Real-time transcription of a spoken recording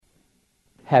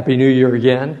Happy New Year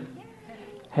again.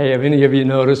 Hey, have any of you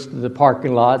noticed the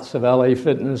parking lots of LA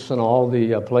Fitness and all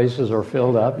the places are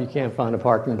filled up? You can't find a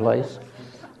parking place.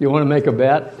 You want to make a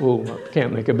bet? Oh,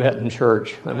 can't make a bet in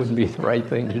church. That wouldn't be the right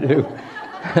thing to do.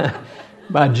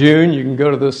 By June, you can go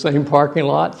to those same parking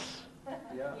lots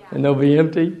and they'll be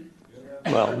empty.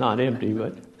 Well, not empty,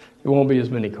 but there won't be as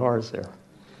many cars there.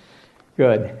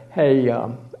 Good. Hey,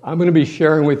 I'm going to be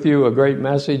sharing with you a great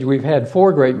message. We've had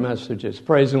 4 great messages: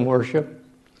 praise and worship.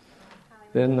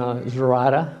 Then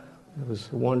Zerata, it was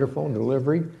a wonderful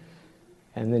delivery.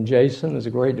 And then Jason is a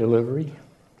great delivery.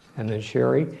 And then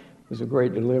Sherry was a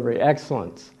great delivery.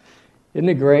 Excellence. Isn't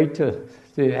it great to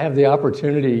have the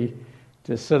opportunity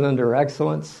to sit under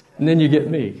excellence? And then you get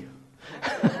me.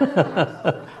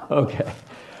 Okay.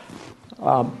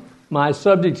 My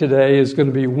subject today is going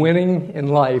to be winning in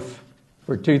life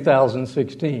for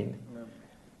 2016.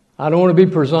 I don't want to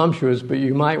be presumptuous, but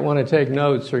you might want to take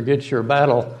notes or get your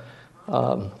battle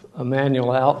a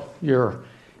manual out, your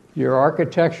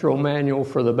architectural manual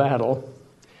for the battle.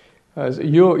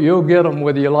 You'll get them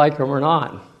whether you like them or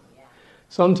not.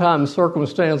 Sometimes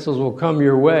circumstances will come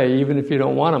your way even if you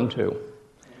don't want them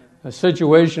to.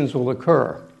 Situations will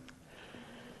occur.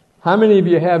 How many of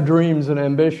you have dreams and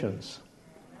ambitions?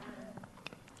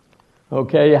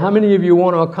 Okay, how many of you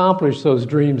want to accomplish those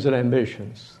dreams and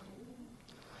ambitions?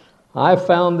 I've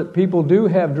found that people do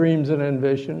have dreams and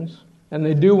ambitions, and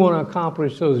they do want to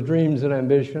accomplish those dreams and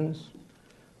ambitions,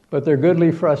 but they're goodly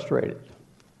frustrated.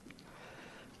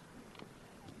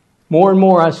 More and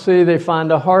more I see they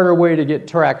find a harder way to get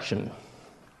traction,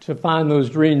 to find those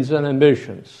dreams and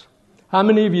ambitions. How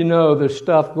many of you know there's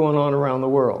stuff going on around the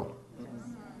world?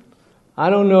 I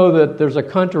don't know that there's a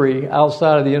country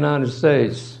outside of the United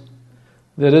States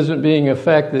that isn't being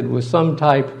affected with some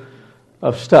type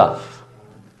of stuff.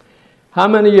 How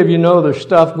many of you know there's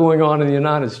stuff going on in the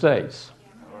United States?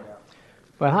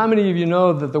 But how many of you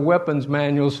know that the weapons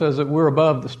manual says that we're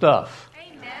above the stuff?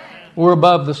 Amen. We're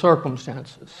above the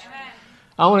circumstances. Amen.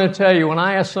 I want to tell you, when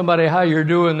I ask somebody how you're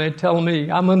doing, they tell me,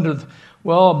 I'm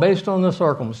based on the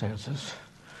circumstances.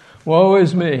 Woe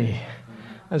is me.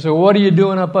 I said, what are you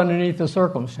doing up underneath the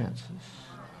circumstances?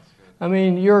 I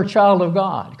mean, you're a child of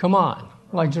God. Come on.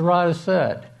 Like Zerata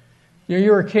said,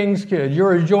 you're a king's kid.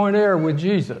 You're a joint heir with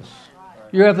Jesus.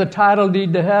 You have the title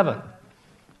deed to heaven.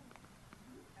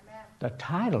 The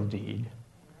title deed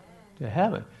to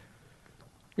heaven.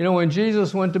 You know, when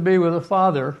Jesus went to be with the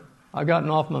Father, I've gotten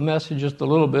off my message just a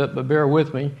little bit, but bear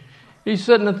with me. He's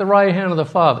sitting at the right hand of the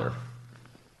Father.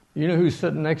 You know who's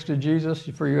sitting next to Jesus?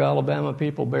 For you Alabama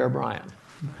people, Bear Bryant.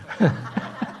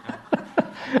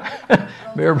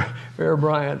 Bear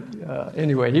Bryant,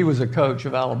 anyway, he was a coach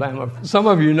of Alabama. Some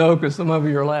of you know because some of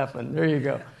you are laughing. There you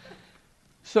go.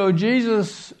 So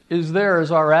Jesus is there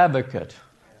as our advocate.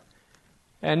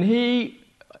 And he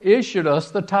issued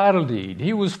us the title deed.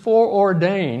 He was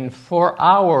foreordained for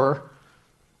our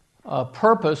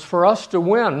purpose, for us to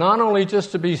win. Not only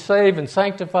just to be saved and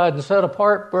sanctified and set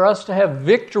apart, but for us to have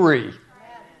victory.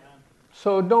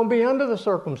 So don't be under the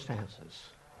circumstances.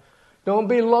 Don't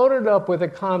be loaded up with the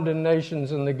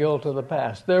condemnations and the guilt of the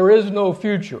past. There is no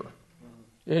future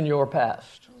in your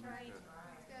past.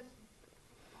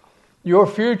 Your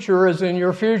future is in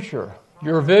your future.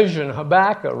 Your vision,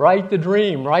 Habakkuk, write the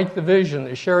dream, write the vision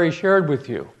that Sherry shared with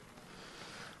you.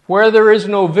 Where there is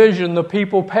no vision, the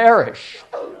people perish.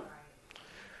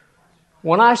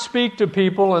 When I speak to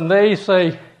people and they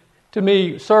say to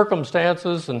me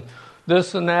circumstances and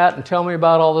this and that and tell me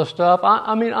about all this stuff,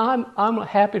 I'm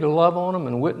happy to love on them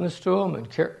and witness to them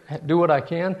and do what I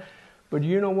can. But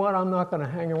you know what? I'm not going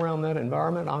to hang around that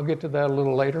environment. I'll get to that a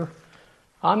little later.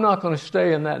 I'm not going to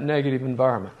stay in that negative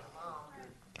environment,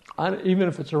 even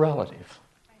if it's a relative.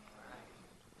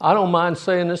 I don't mind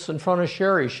saying this in front of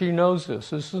Sherry. She knows this.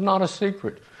 This is not a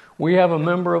secret. We have a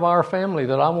member of our family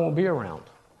that I won't be around.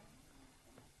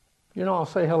 You know, I'll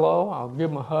say hello. I'll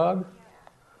give them a hug.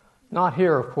 Not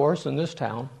here, of course, in this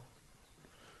town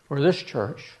or this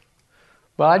church.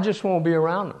 But I just won't be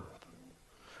around them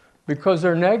because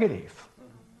they're negative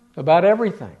about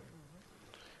everything.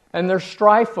 And they're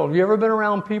strifeful. Have you ever been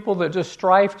around people that just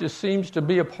strife just seems to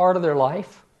be a part of their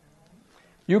life?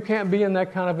 You can't be in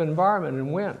that kind of environment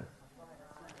and win.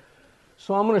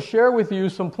 So I'm going to share with you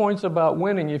some points about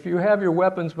winning. If you have your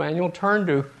weapons manual, turn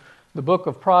to the book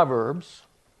of Proverbs,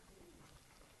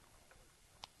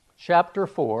 chapter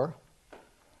 4,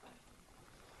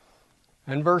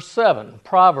 and verse 7.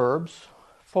 Proverbs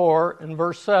 4 and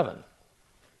verse 7.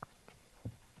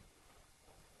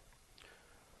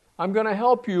 I'm going to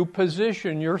help you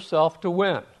position yourself to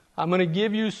win. I'm going to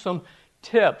give you some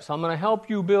tips. I'm going to help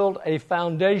you build a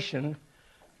foundation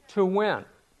to win.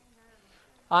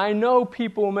 I know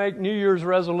people make New Year's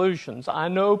resolutions. I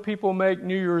know people make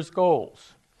New Year's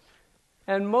goals.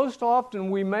 And most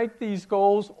often we make these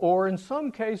goals, or in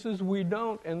some cases we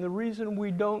don't. And the reason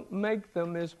we don't make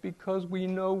them is because we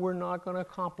know we're not going to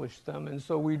accomplish them. And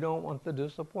so we don't want the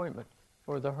disappointment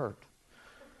or the hurt.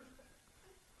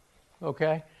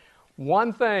 Okay?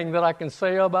 One thing that I can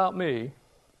say about me,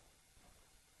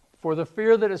 for the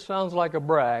fear that it sounds like a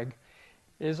brag,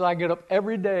 is I get up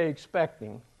every day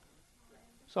expecting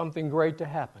something great to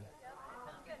happen.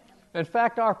 In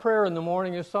fact, our prayer in the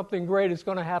morning is something great is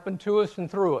going to happen to us and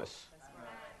through us.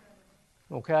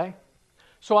 Okay?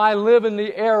 So I live in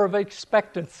the air of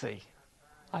expectancy.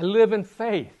 I live in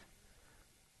faith.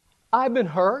 I've been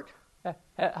hurt.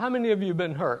 How many of you have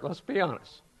been hurt? Let's be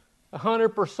honest.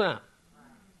 100%.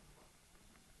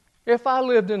 If I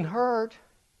lived in hurt,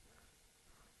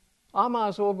 I might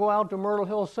as well go out to Myrtle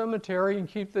Hill Cemetery and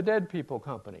keep the dead people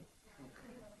company.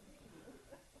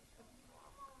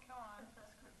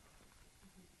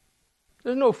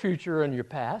 There's no future in your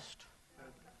past.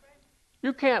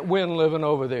 You can't win living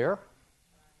over there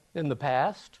in the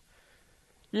past.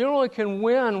 You only can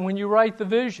win when you write the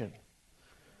vision.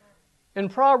 In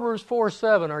Proverbs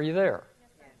 4:7, are you there?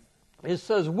 It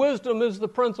says, wisdom is the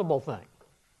principal thing.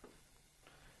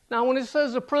 Now, when it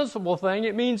says the principal thing,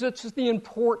 it means it's the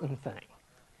important thing.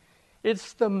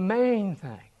 It's the main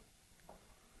thing.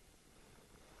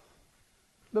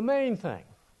 The main thing.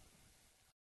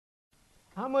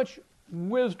 How much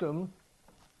wisdom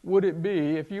would it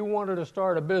be if you wanted to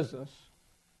start a business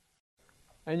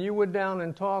and you went down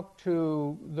and talked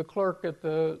to the clerk at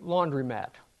the laundromat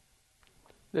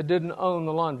that didn't own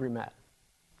the laundromat?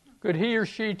 Could he or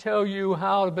she tell you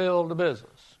how to build a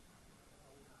business?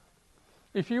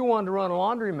 If you wanted to run a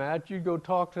laundromat, you'd go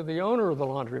talk to the owner of the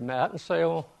laundromat and say,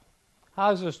 well,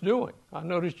 how's this doing? I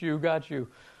noticed you got you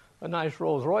a nice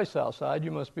Rolls Royce outside.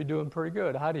 You must be doing pretty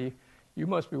good. You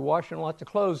must be washing lots of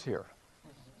clothes here.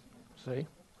 See? You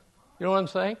know what I'm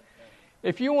saying?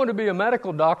 If you want to be a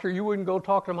medical doctor, you wouldn't go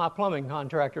talk to my plumbing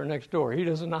contractor next door. He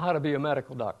doesn't know how to be a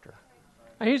medical doctor.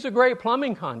 And he's a great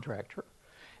plumbing contractor.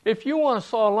 If you want to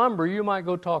saw lumber, you might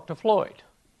go talk to Floyd.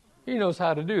 He knows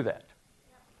how to do that.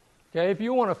 Okay, if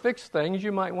you want to fix things,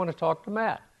 you might want to talk to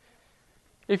Matt.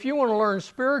 If you want to learn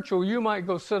spiritual, you might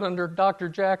go sit under Dr.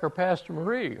 Jack or Pastor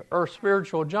Marie or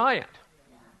spiritual giant.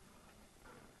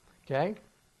 Okay?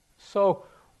 So,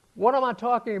 what am I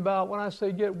talking about when I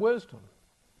say get wisdom?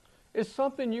 It's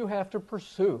something you have to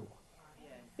pursue.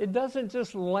 It doesn't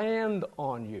just land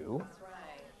on you.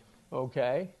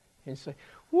 Okay? And say,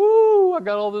 woo, I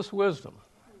got all this wisdom.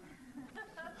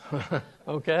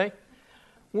 Okay?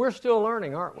 We're still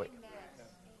learning, aren't we?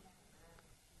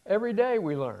 Every day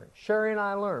we learn. Sherry and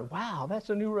I learn. Wow, that's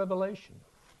a new revelation.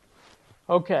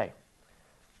 Okay.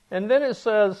 And then it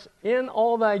says, in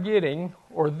all thy getting,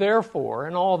 or therefore,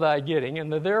 in all thy getting,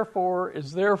 and the therefore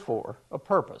is therefore a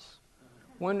purpose.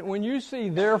 When you see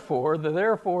therefore, the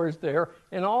therefore is there,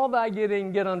 in all thy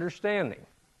getting, get understanding.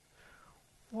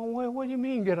 Well, what do you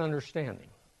mean get understanding?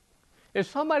 If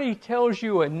somebody tells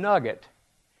you a nugget,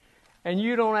 and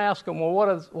you don't ask them, well,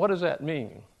 what does that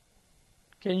mean?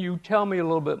 Can you tell me a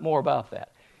little bit more about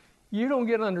that? You don't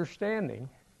get understanding.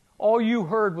 All you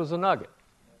heard was a nugget.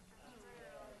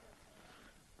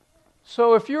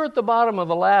 So if you're at the bottom of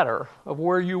the ladder of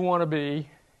where you want to be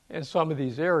in some of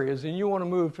these areas, and you want to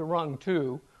move to rung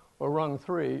 2 or rung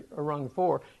 3 or rung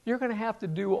 4, you're going to have to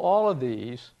do all of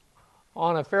these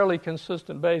on a fairly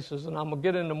consistent basis, and I'm going to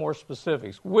get into more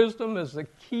specifics. Wisdom is the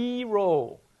key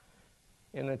role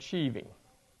in achieving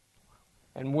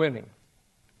and winning.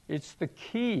 It's the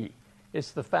key.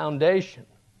 It's the foundation.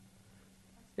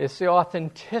 It's the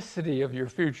authenticity of your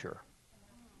future.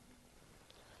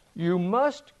 You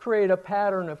must create a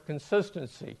pattern of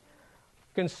consistency.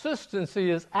 Consistency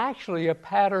is actually a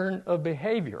pattern of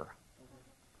behavior.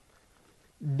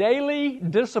 Daily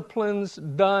disciplines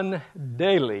done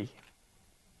daily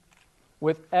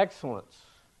with excellence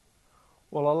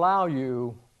will allow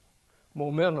you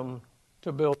momentum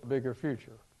to build a bigger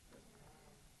future.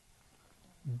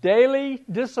 Daily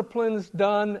disciplines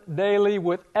done daily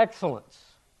with excellence.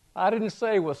 I didn't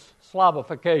say with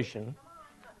slobification.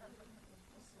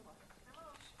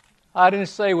 I didn't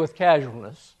say with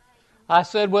casualness. I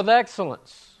said with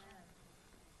excellence.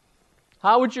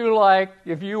 How would you like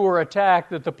if you were attacked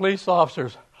that the police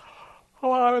officers,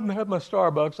 oh, I haven't had my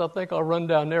Starbucks, I think I'll run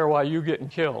down there while you're getting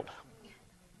killed.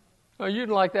 No, you'd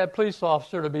like that police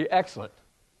officer to be excellent.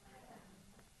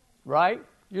 Right?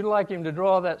 You'd like him to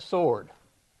draw that sword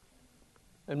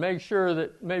and make sure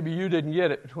that maybe you didn't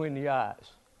get it between the eyes.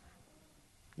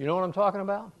 You know what I'm talking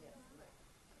about?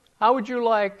 How would you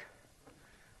like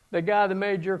The guy that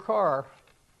made your car,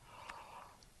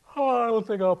 oh, I don't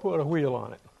think I'll put a wheel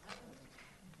on it.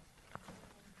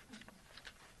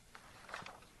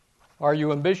 Are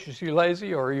you ambitiously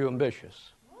lazy or are you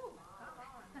ambitious?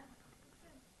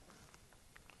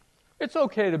 It's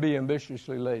okay to be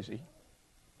ambitiously lazy.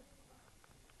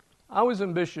 I was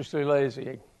ambitiously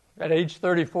lazy. At age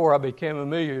 34, I became a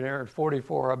millionaire. At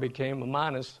 44, I became a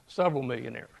minus several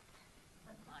millionaire.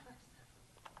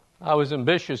 I was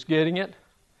ambitious getting it,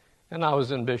 and I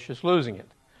was ambitious losing it.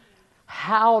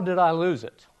 How did I lose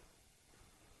it?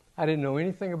 I didn't know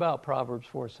anything about Proverbs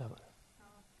 4:7.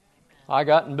 I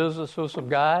got in business with some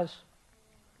guys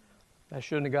I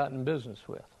shouldn't have gotten in business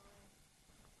with.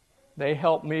 They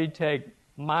helped me take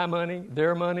my money,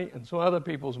 their money, and some other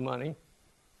people's money,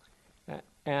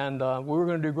 and we were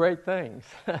going to do great things.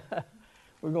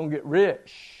 We're going to get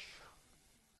rich.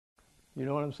 You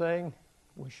know what I'm saying?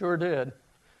 We sure did.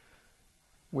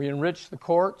 We enriched the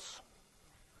courts.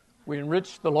 We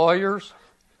enriched the lawyers.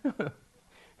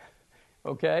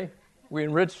 Okay? We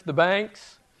enriched the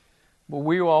banks. But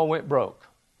we all went broke.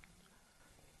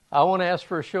 I want to ask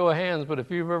for a show of hands, but if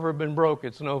you've ever been broke,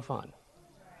 it's no fun.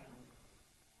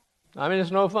 I mean,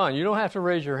 it's no fun. You don't have to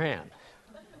raise your hand.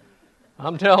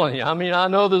 I'm telling you. I mean, I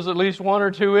know there's at least one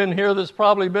or two in here that's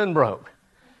probably been broke.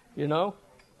 You know?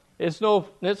 It's no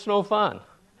fun.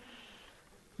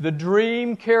 The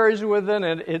dream carries within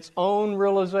it its own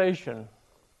realization.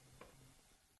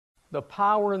 The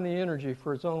power and the energy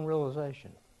for its own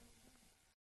realization.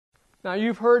 Now,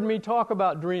 you've heard me talk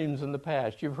about dreams in the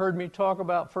past. You've heard me talk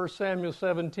about 1 Samuel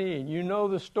 17. You know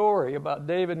the story about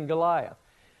David and Goliath.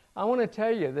 I want to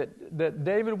tell you that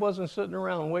David wasn't sitting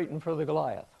around waiting for the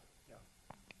Goliath.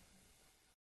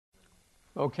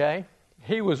 Okay?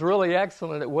 He was really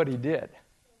excellent at what he did.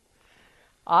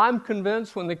 I'm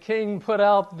convinced when the king put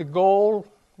out the goal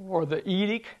or the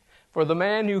edict for the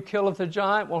man who killeth the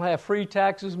giant will have free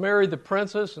taxes, marry the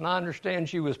princess, and I understand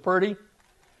she was pretty,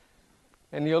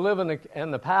 and you'll live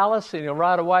in the palace and you'll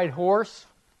ride a white horse.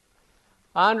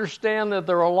 I understand that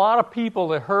there are a lot of people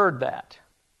that heard that.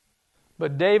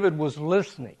 But David was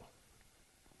listening.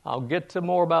 I'll get to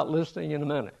more about listening in a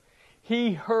minute.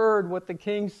 He heard what the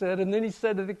king said, and then he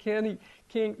said to the king,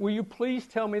 will you please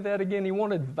tell me that again? He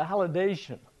wanted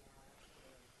validation.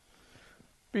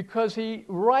 Because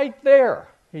right there,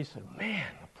 he said, man,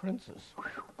 the princess.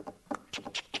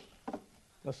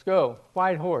 Let's go.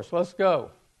 White horse, let's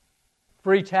go.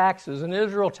 Free taxes. In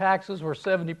Israel, taxes were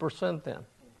 70% then.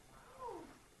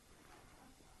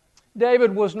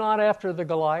 David was not after the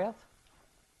Goliath.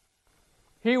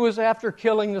 He was after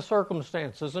killing the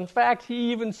circumstances. In fact,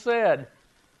 he even said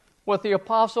what the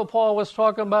Apostle Paul was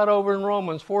talking about over in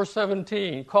Romans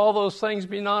 4:17. Call those things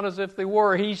be not as if they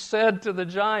were. He said to the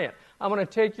giant, I'm going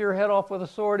to take your head off with a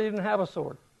sword. He didn't have a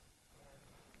sword.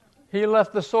 He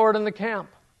left the sword in the camp.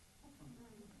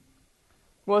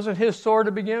 It wasn't his sword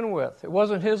to begin with. It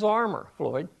wasn't his armor,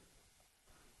 Floyd.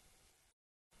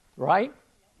 Right?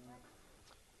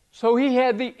 So he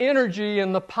had the energy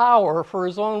and the power for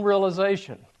his own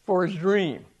realization, for his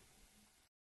dream.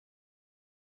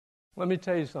 Let me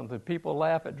tell you something. People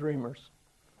laugh at dreamers.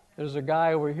 There's a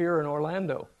guy over here in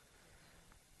Orlando,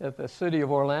 at the city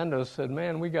of Orlando, said,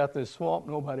 man, we got this swamp.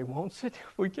 Nobody wants it.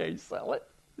 We can't sell it.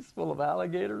 It's full of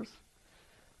alligators.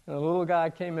 And a little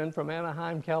guy came in from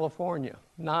Anaheim, California,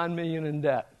 $9 million in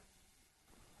debt,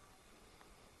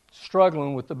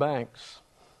 struggling with the banks,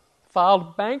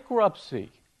 filed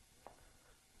bankruptcy.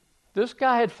 This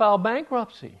guy had filed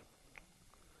bankruptcy.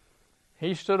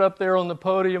 He stood up there on the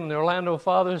podium, and the Orlando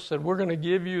Fathers said, we're going to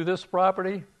give you this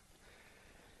property.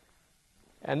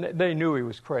 And they knew he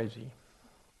was crazy.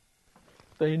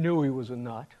 They knew he was a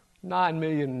nut. $9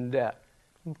 million in debt.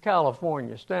 In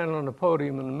California, standing on the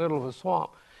podium in the middle of a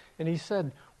swamp. And he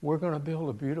said, we're going to build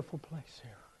a beautiful place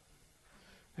here.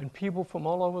 And people from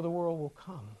all over the world will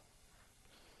come.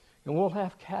 And we'll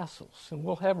have castles, and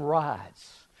we'll have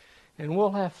rides. And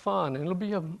we'll have fun, and it'll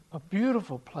be a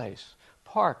beautiful place,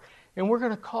 park. And we're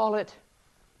going to call it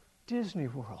Disney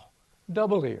World,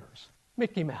 double ears,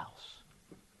 Mickey Mouse.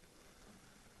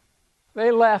 They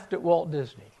laughed at Walt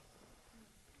Disney.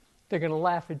 They're going to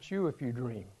laugh at you if you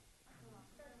dream.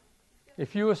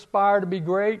 If you aspire to be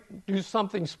great, do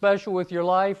something special with your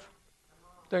life,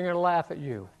 they're going to laugh at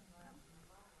you.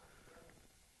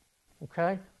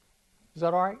 Okay? Is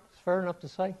that all right? It's fair enough to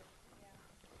say?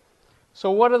 So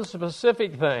what are the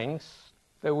specific things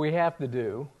that we have to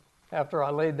do after I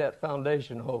laid that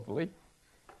foundation, hopefully,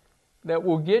 that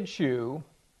will get you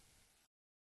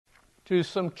to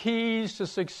some keys to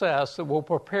success that will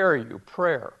prepare you?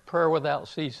 Prayer without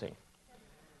ceasing.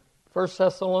 First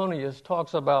Thessalonians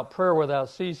talks about prayer without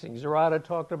ceasing. Zerida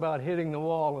talked about hitting the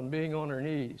wall and being on her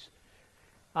knees.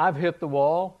 I've hit the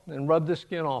wall and rubbed the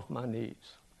skin off my knees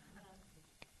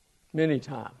many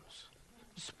times.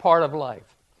 It's part of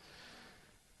life.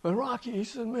 But Rocky, he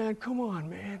said, man, come on,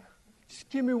 man. Just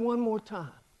give me one more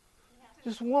time.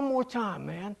 Just one more time,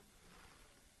 man.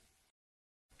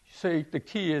 See, the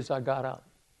key is I got up.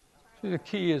 See, the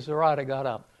key is Zerida got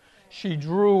up. She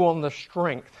drew on the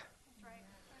strength.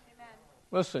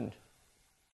 Listen,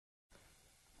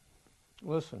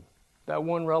 that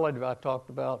one relative I talked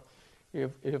about,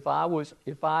 if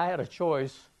I had a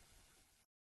choice,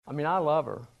 I mean, I love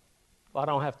her, but I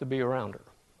don't have to be around her.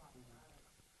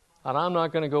 And I'm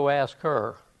not going to go ask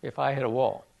her if I hit a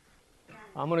wall.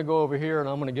 I'm going to go over here and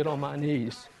I'm going to get on my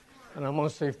knees and I'm going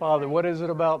to say, Father, what is it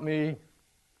about me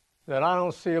that I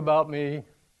don't see about me,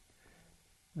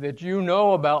 that you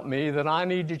know about me, that I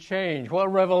need to change?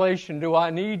 What revelation do I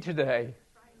need today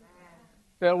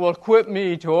that will equip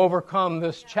me to overcome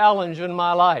this challenge in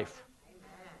my life?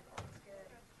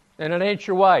 And it ain't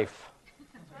your wife.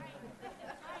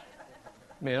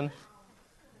 Men,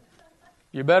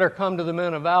 you better come to the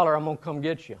men of valor. I'm going to come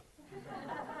get you.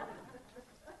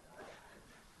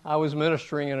 I was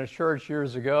ministering in a church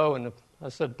years ago, and I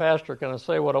said, Pastor, can I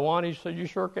say what I want? He said, you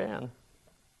sure can.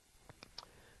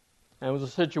 And it was a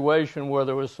situation where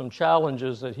there was some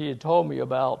challenges that he had told me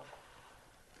about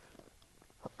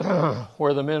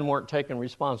where the men weren't taking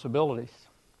responsibilities.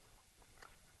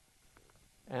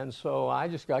 And so I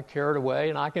just got carried away,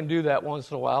 and I can do that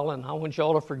once in a while, and I want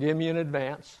y'all to forgive me in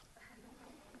advance.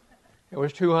 There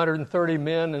was 230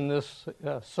 men in this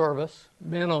service,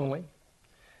 men only.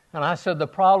 And I said, the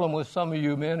problem with some of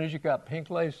you men is you got pink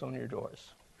lace on your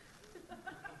doors.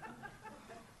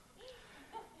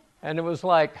 And it was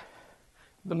like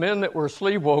the men that were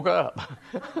asleep woke up.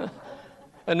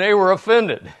 And they were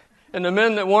offended. And the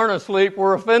men that weren't asleep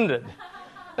were offended.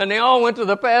 And they all went to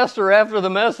the pastor after the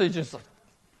message and said,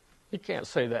 you can't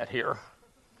say that here.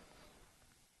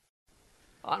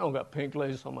 I don't got pink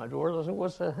lace on my doors. I said,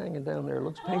 what's that hanging down there? It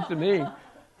looks pink to me.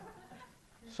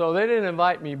 So they didn't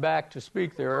invite me back to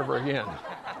speak there ever again.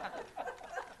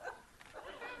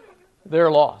 Their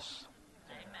loss.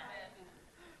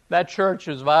 That church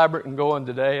is vibrant and going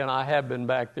today, and I have been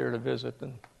back there to visit,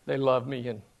 and they love me,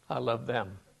 and I love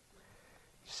them.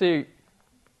 See,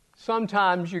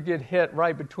 sometimes you get hit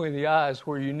right between the eyes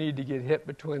where you need to get hit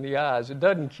between the eyes. It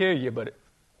doesn't kill you, but it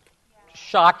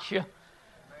shocks you.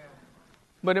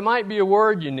 But it might be a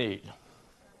word you need.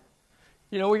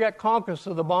 You know, we got conkus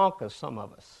of the bonkus, some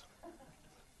of us.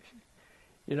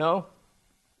 You know?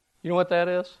 You know what that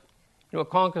is? You know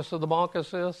what conkus of the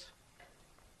bonkus is?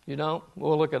 You don't?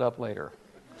 We'll look it up later.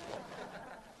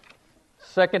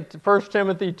 1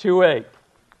 Timothy 2:8.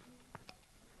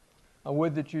 I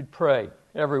would that you'd pray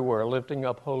everywhere, lifting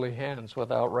up holy hands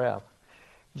without wrath.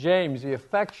 James, the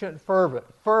affectionate,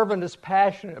 fervent is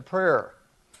passionate prayer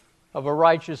of a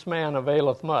righteous man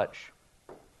availeth much.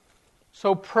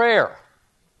 So prayer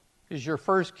is your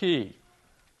first key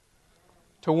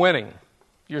to winning.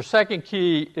 Your second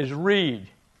key is read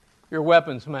your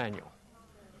weapons manual.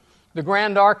 The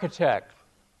grand architect,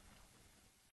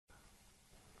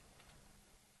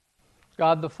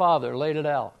 God the Father, laid it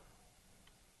out.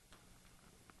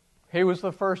 He was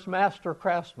the first master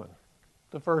craftsman,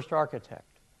 the first architect.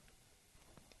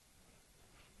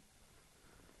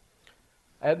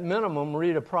 At minimum,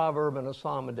 read a proverb and a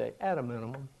psalm a day. At a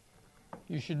minimum.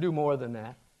 You should do more than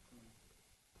that.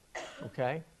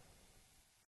 Okay?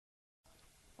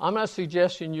 I'm not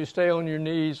suggesting you stay on your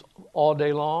knees all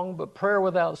day long, but prayer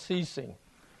without ceasing,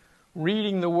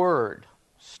 reading the Word,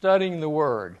 studying the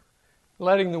Word,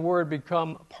 letting the Word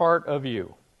become part of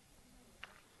you.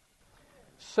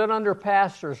 Sit under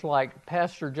pastors like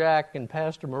Pastor Jack and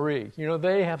Pastor Marie. You know,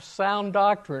 they have sound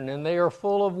doctrine and they are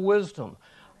full of wisdom.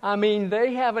 I mean,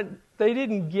 they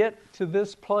didn't get to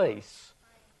this place.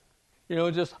 You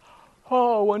know, just,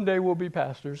 one day we'll be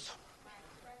pastors.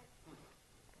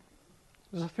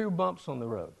 There's a few bumps on the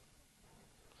road.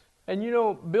 And you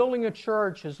know, building a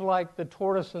church is like the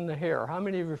tortoise and the hare. How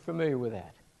many of you are familiar with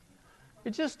that? It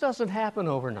just doesn't happen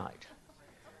overnight.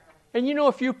 And you know,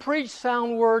 if you preach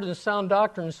sound word and sound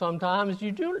doctrine sometimes,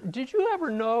 did you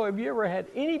ever know, have you ever had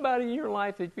anybody in your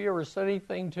life that you ever said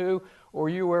anything to or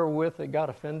you were with that got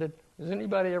offended? Has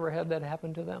anybody ever had that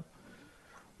happen to them?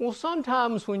 Well,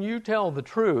 sometimes when you tell the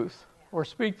truth or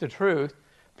speak the truth,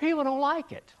 people don't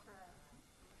like it.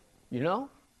 You know?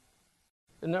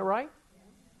 Isn't that right?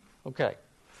 Okay.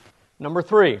 Number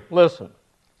 3, listen.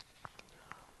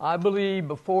 I believe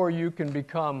before you can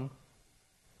become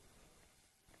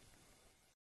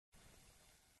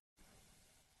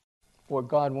what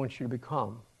God wants you to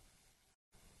become.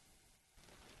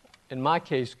 In my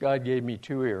case, God gave me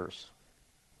 2 ears,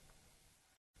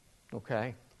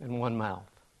 okay, and 1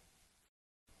 mouth.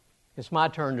 It's my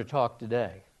turn to talk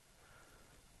today,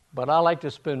 but I like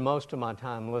to spend most of my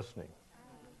time listening.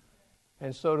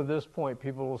 And so to this point,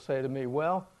 people will say to me,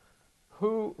 well,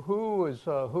 who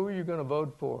are you going to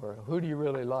vote for? Who do you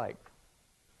really like?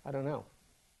 I don't know.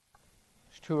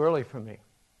 It's too early for me.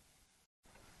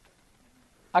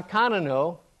 I kind of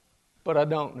know, but I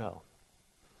don't know.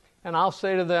 And I'll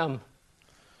say to them,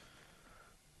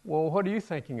 well, what are you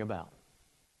thinking about?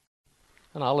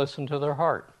 And I'll listen to their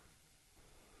heart.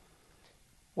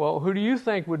 Well, who do you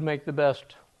think would make the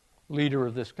best leader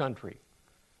of this country?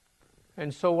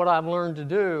 And so what I've learned to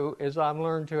do is I've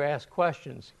learned to ask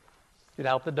questions. Get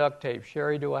out the duct tape.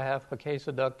 Sherry, do I have a case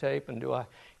of duct tape, and do I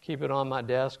keep it on my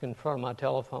desk in front of my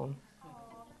telephone?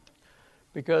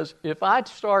 Because if I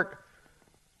start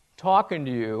talking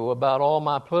to you about all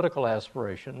my political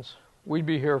aspirations, we'd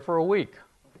be here for a week.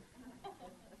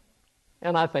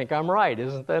 And I think I'm right.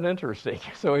 Isn't that interesting?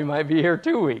 So we might be here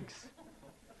 2 weeks.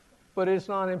 But it's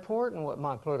not important what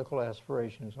my political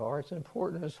aspirations are. It's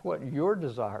important as what your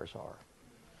desires are.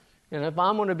 And if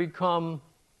I'm going to become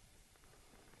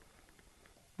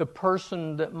the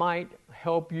person that might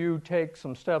help you take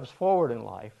some steps forward in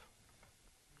life,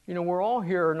 you know, we're all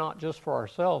here not just for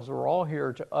ourselves. We're all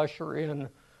here to usher in,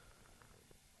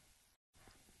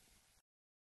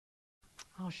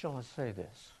 how shall I say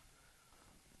this?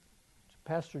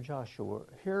 Pastor Joshua, we're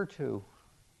here to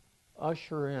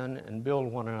usher in and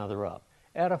build one another up.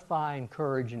 Edify,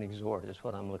 encourage, and exhort is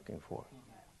what I'm looking for,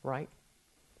 right?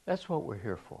 That's what we're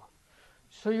here for.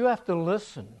 So you have to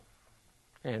listen,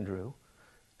 Andrew,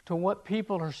 to what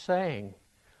people are saying.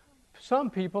 Some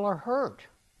people are hurt.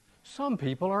 Some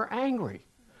people are angry.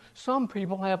 Some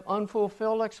people have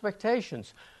unfulfilled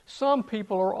expectations. Some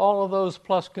people are all of those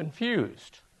plus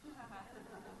confused.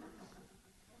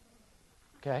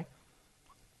 Okay?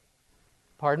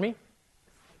 Pardon me?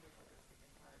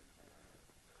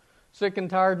 Sick and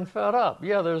tired and fed up.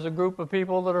 Yeah, there's a group of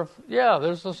people that are,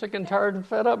 there's a sick and tired and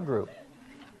fed up group.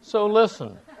 So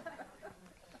listen,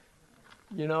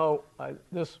 you know,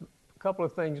 this couple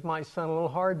of things might sound a little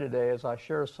hard today as I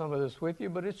share some of this with you,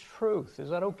 but it's truth.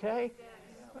 Is that okay? Yes.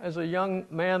 As a young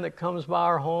man that comes by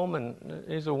our home, and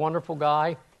he's a wonderful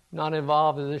guy, not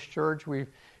involved in this church, we've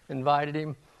invited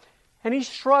him, and he's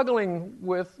struggling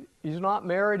with, he's not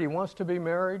married, he wants to be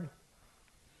married.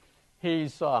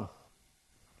 He's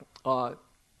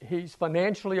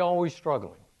financially always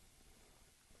struggling.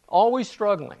 Always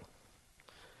struggling.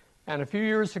 And a few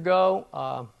years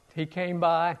ago, he came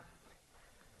by,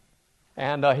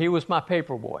 and he was my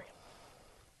paper boy.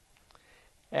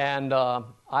 And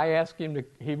I asked him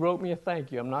he wrote me a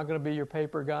thank you. I'm not going to be your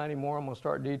paper guy anymore. I'm going to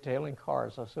start detailing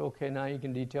cars. I said, okay, now you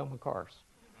can detail my cars.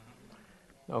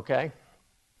 Okay?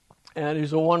 And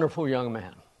he's a wonderful young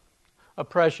man, a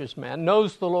precious man,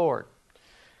 knows the Lord.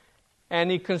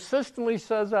 And he consistently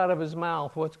says out of his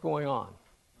mouth what's going on.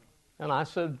 And I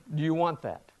said, do you want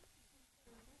that?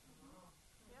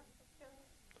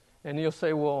 And he'll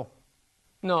say, well,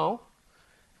 no.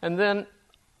 And then,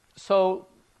 so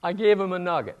I gave him a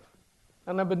nugget.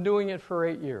 And I've been doing it for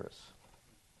 8 years.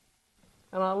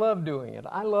 And I love doing it.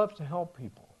 I love to help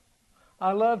people.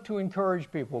 I love to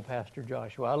encourage people, Pastor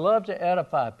Joshua. I love to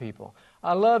edify people.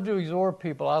 I love to exhort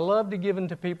people. I love to give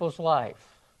into people's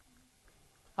life.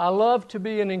 I love to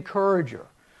be an encourager.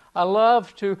 I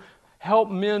love to help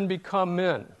men become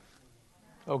men.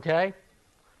 Okay?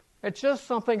 It's just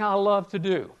something I love to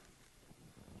do.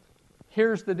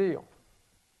 Here's the deal.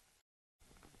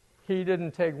 He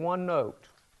didn't take one note,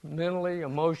 mentally,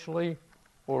 emotionally,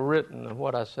 or written, of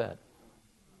what I said.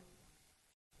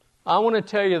 I want to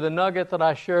tell you the nugget that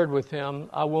I shared with him,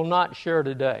 I will not share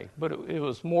today, but it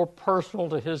was more personal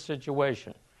to his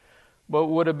situation. But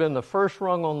would have been the first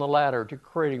rung on the ladder to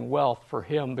creating wealth for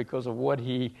him because of what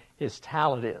his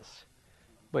talent is.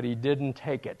 But he didn't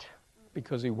take it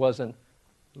because he wasn't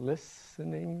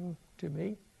listening to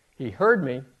me. He heard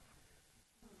me,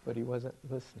 but he wasn't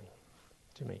listening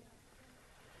to me.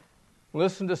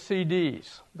 Listen to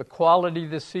CDs, the quality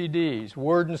of the CDs,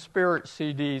 Word and Spirit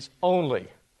CDs only,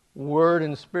 Word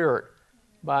and Spirit,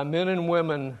 by men and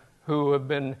women who have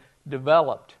been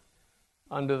developed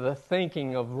under the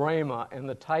thinking of Rhema and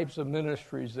the types of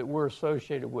ministries that we're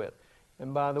associated with.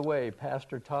 And by the way,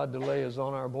 Pastor Todd DeLay is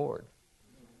on our board,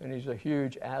 and he's a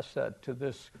huge asset to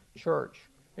this church.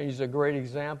 And he's a great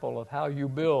example of how you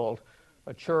build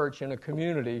a church in a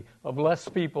community of less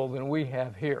people than we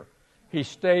have here. He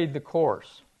stayed the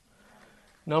course.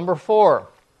 Number 4,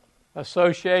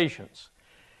 associations.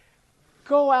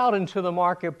 Go out into the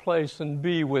marketplace and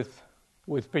be with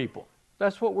people.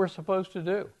 That's what we're supposed to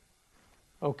do.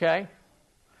 Okay?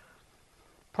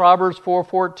 Proverbs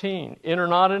 4:14, enter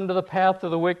not into the path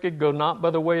of the wicked, go not by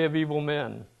the way of evil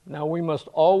men. Now we must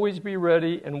always be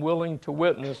ready and willing to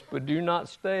witness, but do not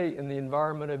stay in the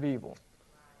environment of evil.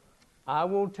 I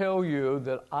will tell you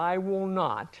that I will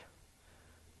not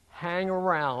hang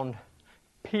around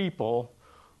people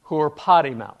who are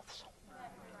potty mouths.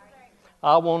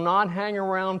 I will not hang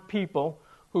around people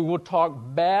who will talk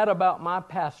bad about my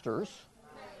pastors,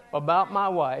 about my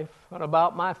wife, and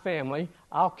about my family.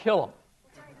 I'll kill them.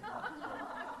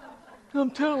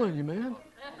 I'm telling you, man.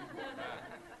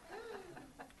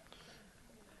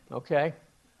 Okay?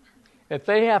 If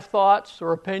they have thoughts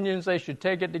or opinions, they should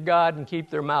take it to God and keep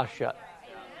their mouth shut.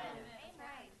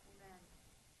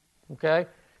 Okay?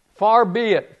 Far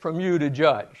be it from you to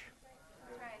judge.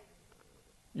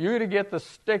 You to get the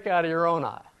stick out of your own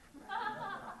eye.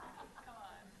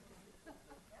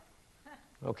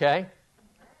 Okay?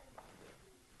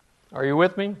 Are you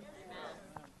with me?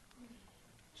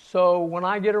 So when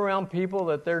I get around people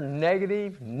that they're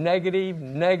negative,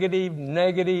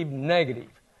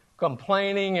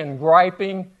 complaining and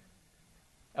griping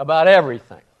about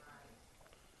everything,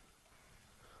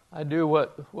 I do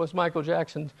what's Michael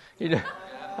Jackson?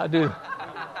 I do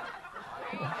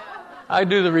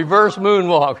the reverse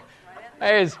moonwalk.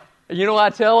 Hey, you know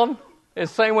what I tell them? It's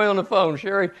the same way on the phone.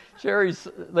 Sherry's,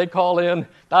 they call in.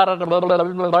 So,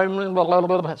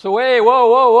 hey,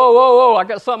 whoa. I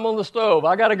got something on the stove.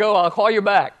 I got to go. I'll call you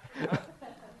back.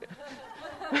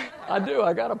 I do.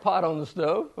 I got a pot on the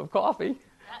stove of coffee.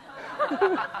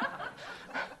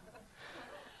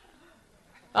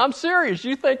 I'm serious.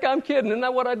 You think I'm kidding? Isn't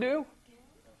that what I do?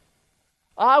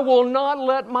 I will not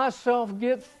let myself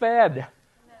get fed.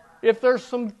 If there's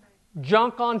some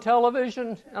junk on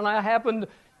television and I happen to,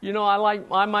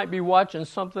 I might be watching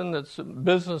something that's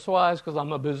business-wise because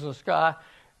I'm a business guy,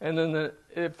 and then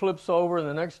it flips over and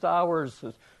the next hour is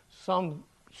some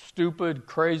stupid,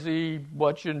 crazy,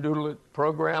 what-you-doodle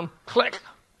program. Click!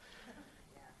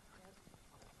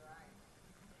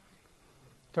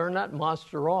 Turn that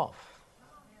monster off.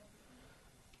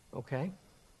 Okay?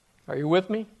 Are you with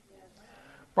me?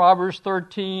 Proverbs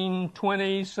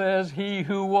 13:20 says, he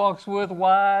who walks with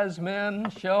wise men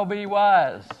shall be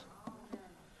wise.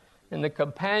 And the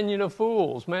companion of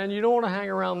fools. Man, you don't want to hang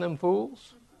around them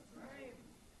fools.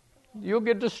 You'll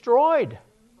get destroyed.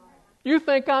 You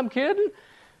think I'm kidding?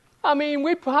 I mean,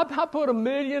 I put $1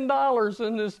 million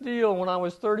in this deal when I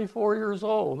was 34 years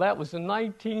old. That was in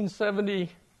 1970.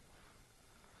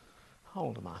 How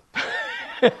old am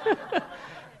I?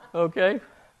 Okay.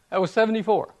 That was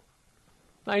 74.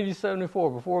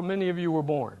 1974, before many of you were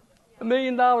born. $1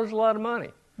 million is a lot of money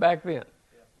back then.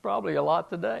 Probably a lot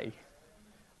today.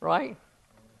 Right?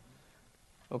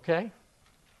 Okay?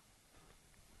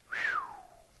 Whew.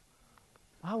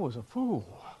 I was a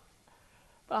fool.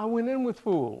 I went in with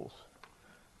fools.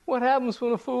 What happens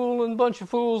when a fool and a bunch of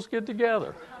fools get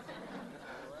together?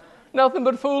 Nothing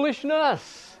but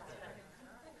foolishness.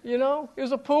 It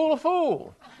was a pool of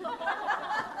fools.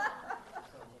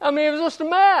 I mean, it was just a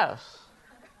mess.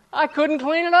 I couldn't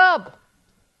clean it up.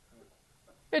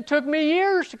 It took me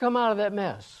years to come out of that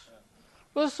mess.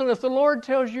 Listen, if the Lord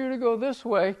tells you to go this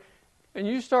way, and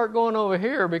you start going over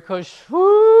here because,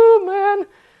 whoo, man,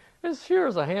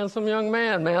 here's a handsome young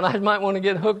man, man. I might want to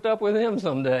get hooked up with him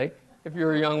someday, if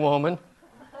you're a young woman.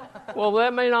 Well,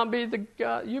 that may not be the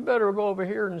God. You better go over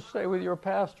here and stay with your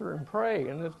pastor and pray.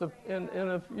 And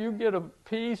if you get a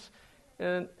peace,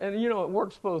 and it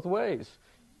works both ways.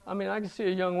 I mean, I can see a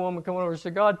young woman come over and say,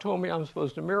 God told me I'm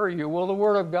supposed to marry you. Well, the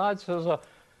Word of God says a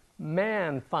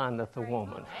man findeth a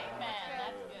woman. Amen.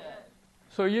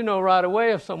 So you know right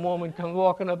away if some woman comes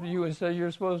walking up to you and says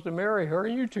you're supposed to marry her,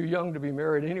 and you're too young to be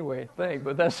married anyway, I think.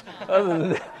 But that's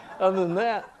other than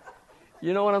that,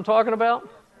 you know what I'm talking about?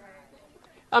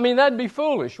 I mean, that'd be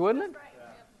foolish, wouldn't it?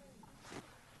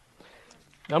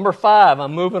 Number 5,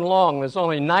 I'm moving along. There's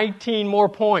only 19 more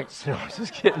points. No, I'm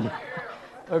just kidding.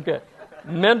 Okay.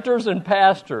 Mentors and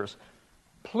pastors.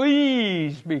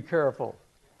 Please be careful.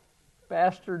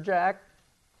 Pastor Jack,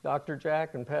 Dr.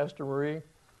 Jack, and Pastor Marie.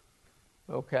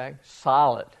 Okay.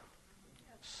 Solid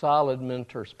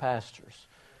mentors, pastors.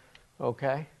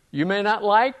 Okay. You may not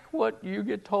like what you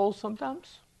get told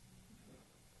sometimes.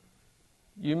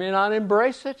 You may not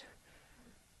embrace it,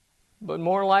 but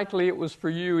more likely it was for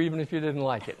you even if you didn't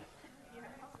like it.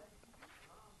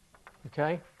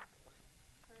 Okay?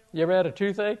 You ever had a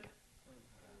toothache?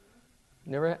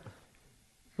 Never had?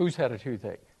 Who's had a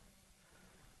toothache?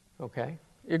 Okay.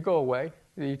 It'll go away.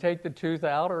 Either you take the tooth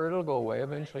out or it'll go away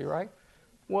eventually, right?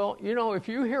 Well, if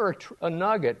you hear a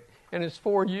nugget and it's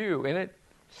for you and it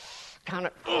kind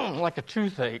of like a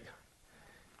toothache,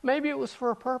 maybe it was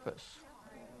for a purpose.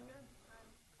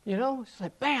 It's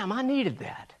like, bam, I needed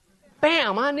that.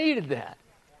 Bam, I needed that.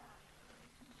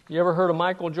 You ever heard of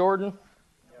Michael Jordan?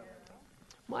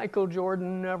 Michael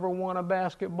Jordan never won a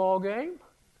basketball game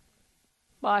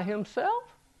by himself.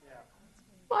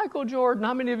 Michael Jordan,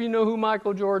 how many of you know who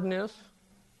Michael Jordan is?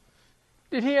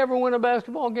 Did he ever win a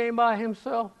basketball game by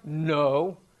himself?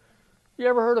 No. You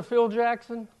ever heard of Phil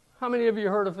Jackson? How many of you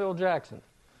heard of Phil Jackson?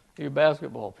 You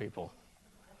basketball people.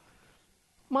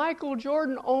 Michael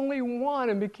Jordan only won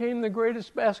and became the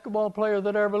greatest basketball player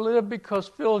that ever lived because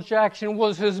Phil Jackson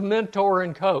was his mentor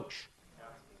and coach.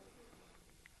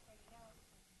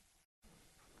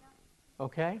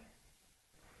 Okay?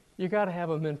 You got to have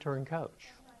a mentor and coach.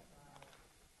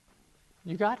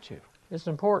 You got to. It's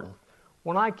important.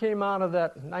 When I came out of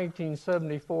that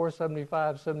 1974,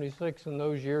 75, 76, in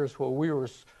those years where we were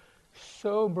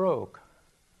so broke,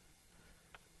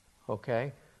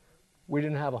 okay, we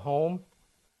didn't have a home,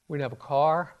 we didn't have a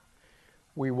car,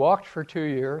 we walked for 2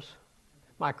 years.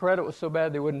 My credit was so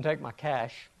bad they wouldn't take my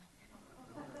cash.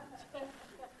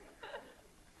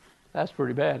 That's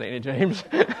pretty bad, ain't it, James?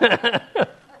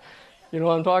 You know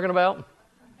what I'm talking about?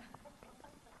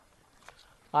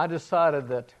 I decided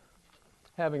that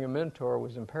having a mentor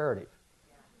was imperative.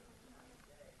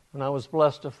 And I was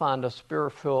blessed to find a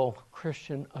Spirit-filled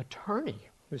Christian attorney,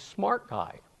 a smart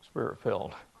guy,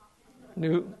 Spirit-filled.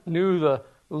 Knew the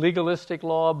legalistic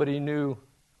law, but he knew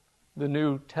the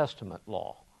New Testament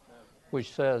law,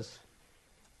 which says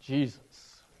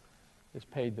Jesus has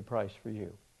paid the price for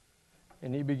you.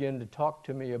 And he began to talk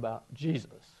to me about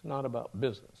Jesus, not about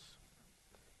business.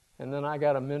 And then I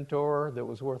got a mentor that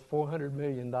was worth $400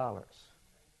 million.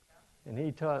 And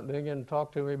he began to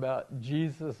talk to me about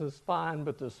Jesus is fine,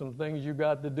 but there's some things you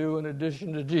got to do in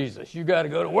addition to Jesus. You got to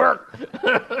go to work.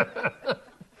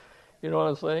 You know what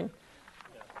I'm saying?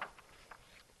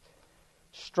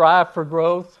 Strive for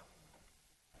growth.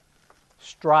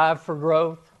 Strive for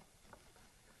growth.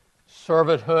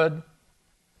 Servanthood.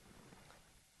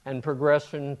 And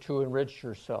progression to enrich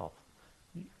yourself.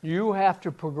 You have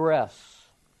to progress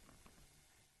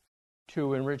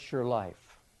to enrich your life.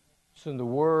 It's in the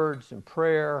words, in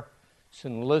prayer, it's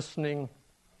in listening,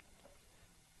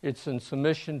 it's in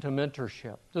submission to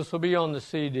mentorship. This will be on the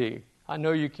CD. I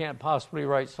know you can't possibly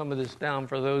write some of this down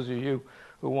for those of you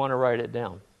who want to write it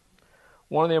down.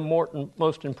 One of the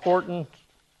most important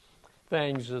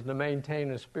things is to maintain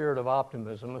a spirit of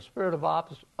optimism. A spirit of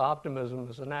optimism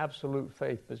is an absolute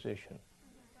faith position.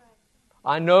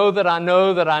 I know that I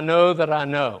know that I know that I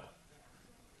know,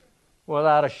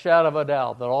 without a shadow of a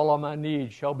doubt, that all of my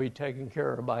needs shall be taken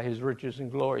care of by His riches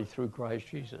and glory through Christ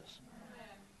Jesus.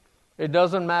 It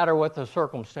doesn't matter what the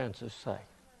circumstances say.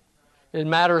 It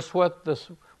matters what the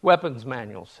weapons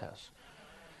manual says.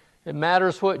 It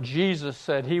matters what Jesus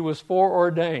said. He was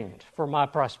foreordained for my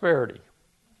prosperity.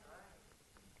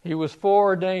 He was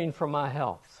foreordained for my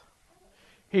health.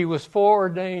 He was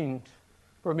foreordained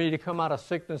for me to come out of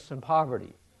sickness and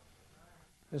poverty.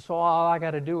 And so all I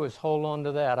got to do is hold on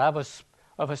to that. I have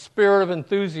a spirit of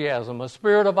enthusiasm, a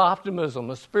spirit of optimism,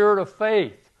 a spirit of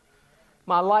faith.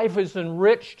 My life is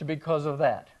enriched because of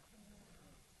that.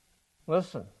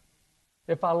 Listen,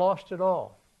 if I lost it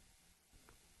all,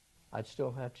 I'd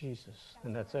still have Jesus,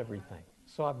 and that's everything.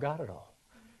 So I've got it all.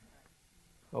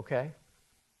 Okay?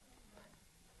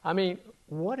 I mean,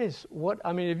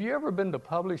 have you ever been to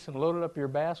Publix and loaded up your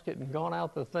basket and gone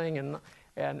out the thing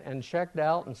and checked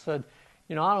out and said,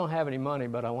 I don't have any money,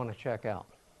 but I want to check out?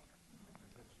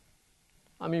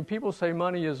 I mean, people say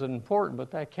money is important,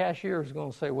 but that cashier is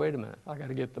going to say, wait a minute, I got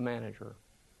to get the manager.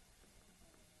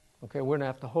 Okay, we're going to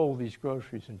have to hold these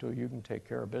groceries until you can take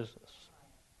care of business.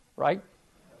 Right?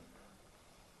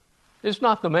 It's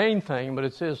not the main thing, but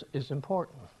it's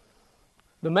important.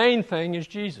 The main thing is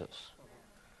Jesus.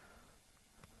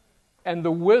 And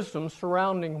the wisdom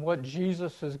surrounding what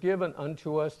Jesus has given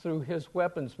unto us through His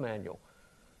weapons manual,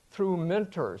 through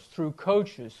mentors, through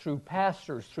coaches, through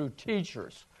pastors, through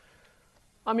teachers.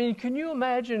 I mean, can you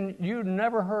imagine you'd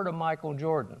never heard of Michael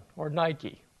Jordan or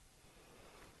Nike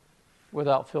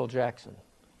without Phil Jackson?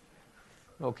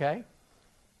 Okay?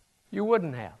 You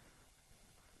wouldn't have.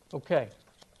 Okay.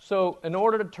 So in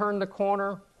order to turn the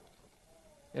corner,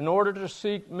 in order to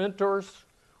seek mentors,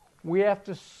 we have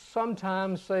to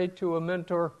sometimes say to a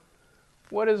mentor,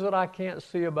 what is it I can't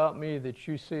see about me that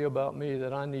you see about me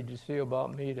that I need to see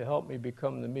about me to help me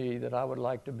become the me that I would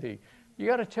like to be? You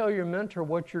got to tell your mentor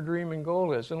what your dream and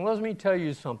goal is. And let me tell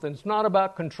you something. It's not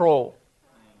about control.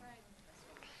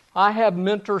 I have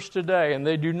mentors today, and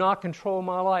they do not control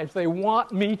my life. They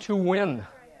want me to win.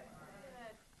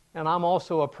 And I'm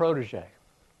also a protege.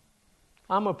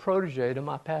 I'm a protege to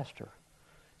my pastor.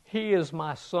 He is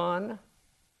my son.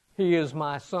 He is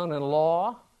my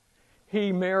son-in-law.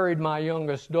 He married my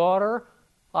youngest daughter.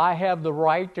 I have the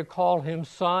right to call him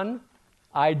son.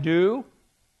 I do.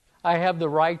 I have the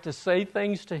right to say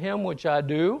things to him, which I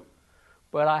do.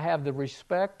 But I have the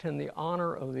respect and the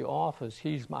honor of the office.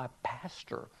 He's my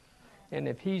pastor. And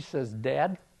if he says,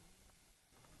 Dad,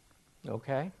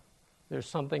 okay, there's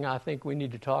something I think we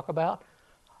need to talk about,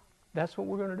 that's what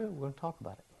we're going to do. We're going to talk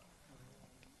about it.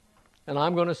 And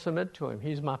I'm going to submit to him.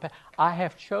 He's my pastor. I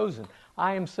have chosen.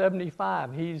 I am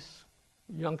 75. He's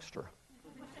a youngster.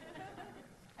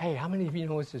 Hey, how many of you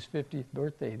know it's his 50th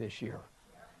birthday this year?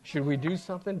 Should we do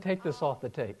something? Take this off the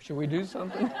tape. Should we do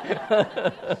something?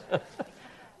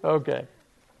 Okay.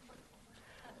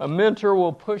 A mentor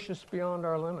will push us beyond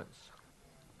our limits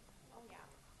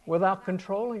without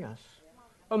controlling us.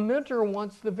 A mentor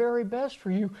wants the very best for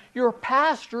you. Your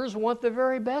pastors want the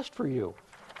very best for you.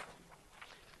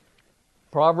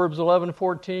 Proverbs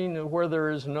 11:14, where there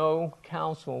is no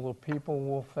counsel, the people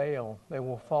will fail. They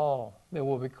will fall. They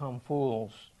will become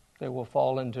fools. They will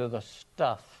fall into the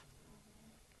stuff.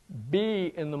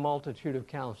 Be in the multitude of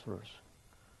counselors.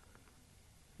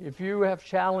 If you have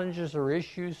challenges or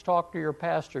issues, talk to your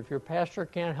pastor. If your pastor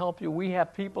can't help you, we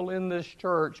have people in this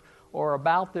church or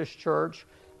about this church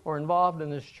or involved in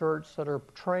this church that are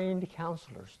trained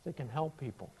counselors that can help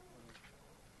people.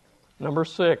 Number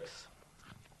 6,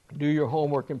 do your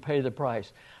homework and pay the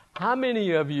price. How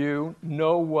many of you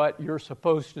know what you're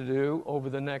supposed to do over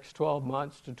the next 12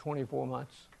 months to 24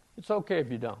 months? It's okay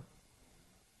if you don't.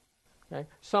 Okay?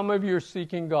 Some of you are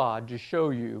seeking God to show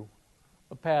you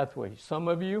a pathway. Some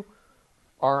of you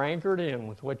are anchored in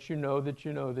with what you know that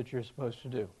you're supposed to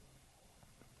do.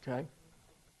 Okay?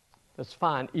 That's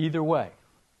fine either way.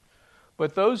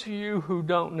 But those of you who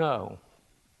don't know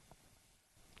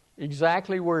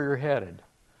exactly where you're headed,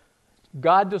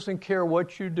 God doesn't care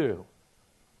what you do.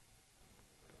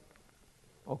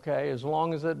 Okay? As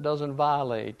long as it doesn't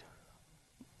violate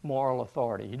moral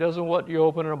authority. He doesn't want you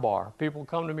open a bar. People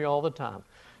come to me all the time.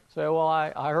 Say, well,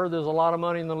 I heard there's a lot of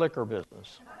money in the liquor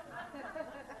business.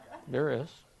 There is.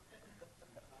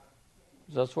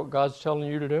 Is that what God's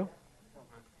telling you to do?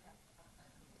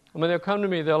 I mean, they'll come to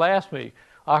me, they'll ask me,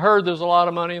 I heard there's a lot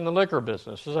of money in the liquor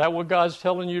business. Is that what God's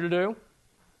telling you to do?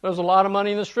 There's a lot of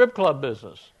money in the strip club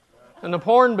business, and the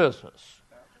porn business,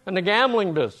 and the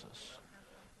gambling business.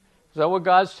 Is that what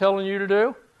God's telling you to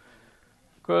do?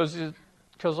 Because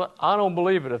I don't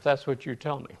believe it if that's what you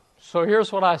tell me. So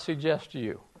here's what I suggest to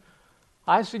you.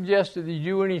 I suggest that you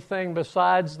do anything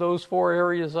besides those 4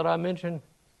 areas that I mentioned.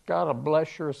 God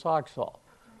bless your socks off.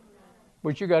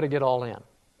 But you got to get all in.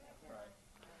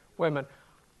 Wait a minute.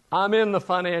 I'm in the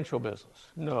financial business.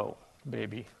 No,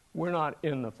 baby. We're not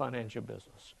in the financial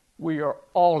business. We are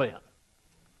all in.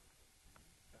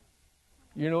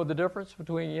 You know the difference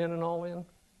between in and all in?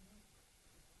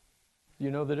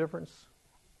 You know the difference?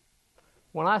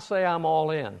 When I say I'm all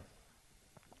in,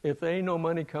 if there ain't no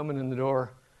money coming in the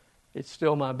door, it's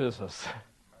still my business.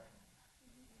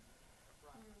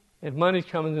 If money's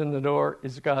coming in the door,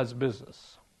 it's God's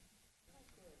business.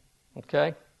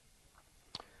 Okay?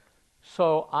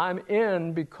 So I'm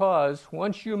in because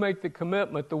once you make the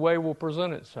commitment, the way will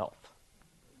present itself.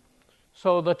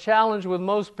 So the challenge with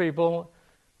most people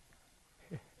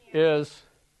is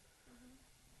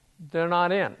they're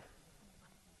not in.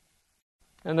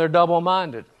 And they're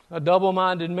double-minded. A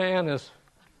double-minded man is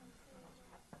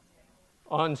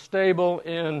unstable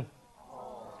in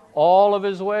all of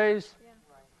his ways.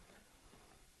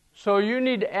 So you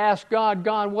need to ask God,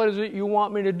 what is it you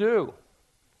want me to do?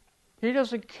 He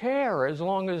doesn't care as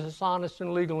long as it's honest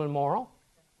and legal and moral.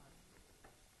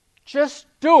 Just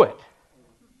do it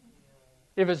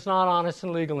if it's not honest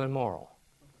and legal and moral.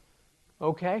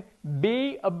 Okay?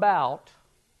 Be about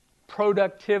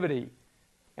productivity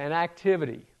and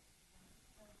activity.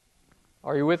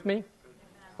 Are you with me?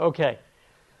 Okay.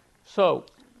 So,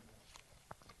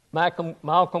 Malcolm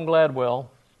Gladwell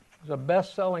is a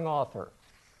best-selling author.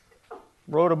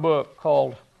 Wrote a book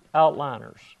called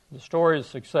Outliners, The Story of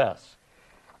Success.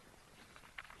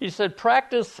 He said,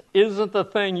 practice isn't the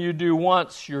thing you do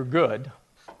once you're good.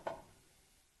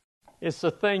 It's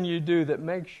the thing you do that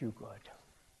makes you good.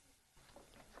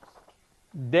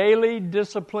 Daily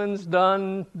disciplines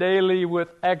done daily with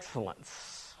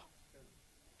excellence.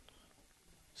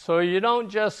 So you don't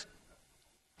just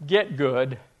get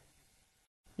good,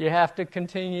 you have to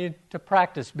continue to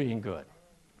practice being good.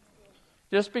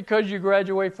 Just because you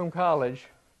graduate from college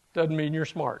doesn't mean you're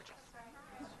smart.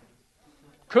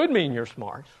 Could mean you're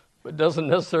smart, but doesn't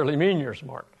necessarily mean you're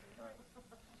smart.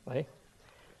 Okay?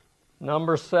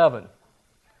 Number 7,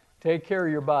 take care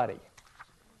of your body.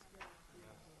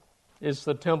 It's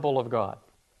the temple of God.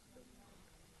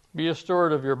 Be a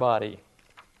steward of your body.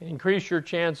 Increase your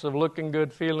chance of looking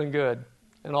good, feeling good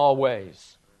in all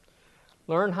ways.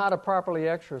 Learn how to properly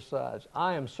exercise.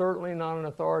 I am certainly not an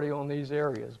authority on these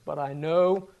areas, but I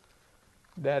know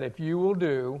that if you will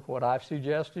do what I've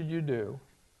suggested you do,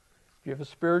 if you have a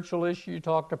spiritual issue, you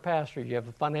talk to pastors. If you have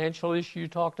a financial issue, you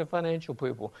talk to financial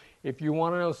people. If you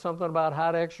want to know something about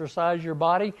how to exercise your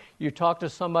body, you talk to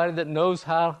somebody that knows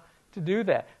how to do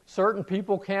that. Certain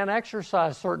people can't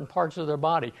exercise certain parts of their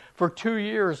body. For 2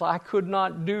 years, I could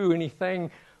not do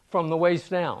anything from the waist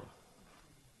down.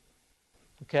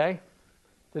 Okay?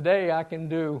 Today, I can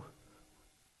do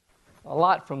a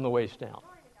lot from the waist down.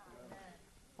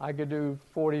 I could do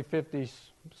 40, 50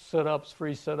 sit-ups,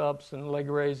 free sit-ups, and leg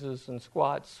raises and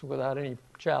squats without any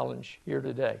challenge here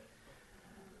today.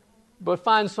 But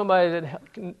find somebody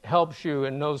that helps you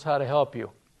and knows how to help you.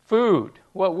 Food,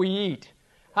 what we eat.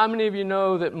 How many of you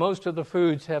know that most of the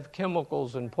foods have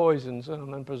chemicals and poisons in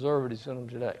them and preservatives in them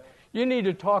today? You need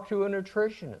to talk to a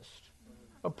nutritionist,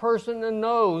 a person that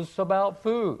knows about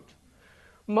food.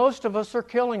 Most of us are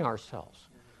killing ourselves.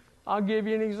 I'll give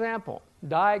you an example.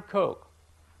 Diet Coke.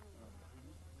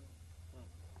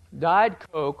 Diet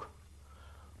Coke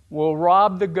will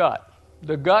rob the gut.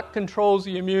 The gut controls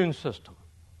the immune system.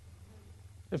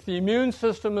 If the immune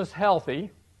system is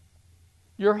healthy,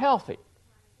 you're healthy.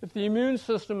 If the immune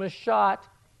system is shot,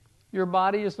 your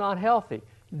body is not healthy.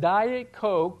 Diet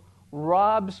Coke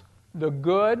robs the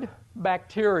good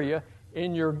bacteria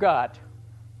in your gut,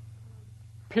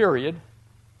 period.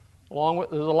 Along with,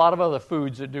 there's a lot of other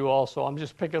foods that do also. I'm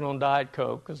just picking on Diet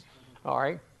Coke, all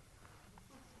right?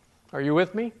 Are you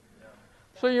with me?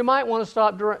 So you might want to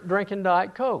stop drinking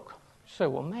Diet Coke. You say,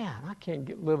 well, man, I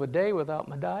can't live a day without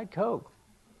my Diet Coke.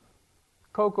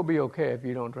 Coke will be okay if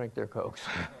you don't drink their Cokes.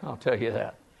 I'll tell you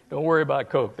that. Don't worry about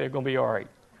Coke. They're going to be all right.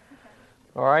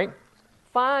 All right?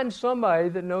 Find somebody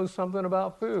that knows something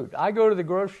about food. I go to the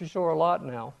grocery store a lot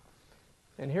now,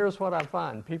 and here's what I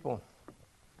find. People,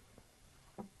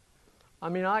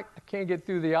 I can't get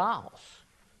through the aisles.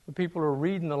 The people are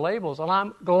reading the labels, and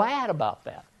I'm glad about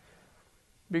that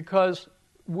because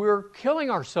we're killing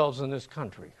ourselves in this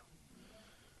country.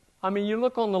 You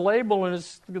look on the label, and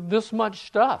it's this much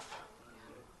stuff.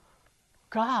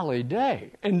 Golly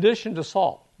day. In addition to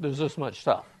salt, there's this much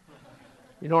stuff.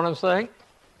 You know what I'm saying?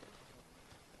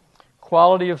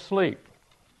 Quality of sleep.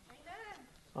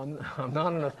 I'm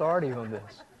not an authority on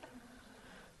this.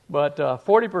 But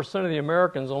 40% of the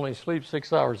Americans only sleep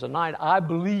 6 hours a night. I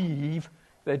believe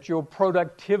that your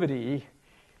productivity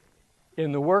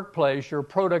in the workplace, your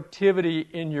productivity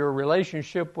in your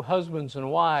relationship with husbands and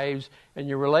wives, and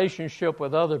your relationship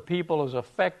with other people is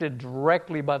affected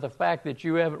directly by the fact that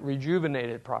you haven't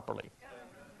rejuvenated properly.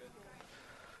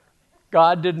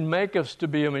 God didn't make us to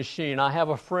be a machine. I have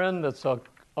a friend that's a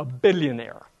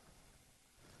billionaire.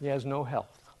 He has no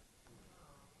health.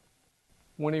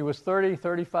 When he was 30,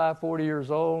 35, 40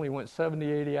 years old, he went 70,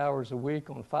 80 hours a week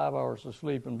on 5 hours of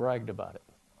sleep and bragged about it.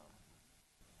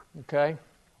 Okay?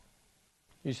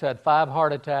 He's had 5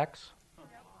 heart attacks.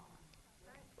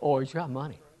 Oh, he's got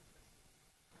money.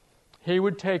 He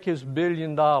would take his $1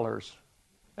 billion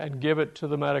and give it to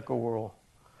the medical world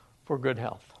for good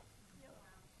health.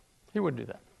 He would do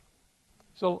that.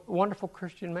 He's a wonderful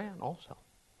Christian man also.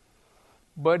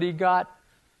 But he got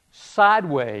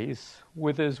sideways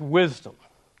with his wisdom.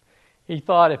 He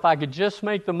thought, if I could just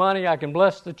make the money, I can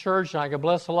bless the church and I can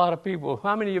bless a lot of people.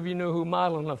 How many of you know who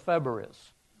Mylon Lefebvre is?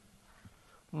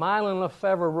 Mylon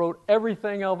Lefebvre wrote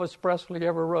everything Elvis Presley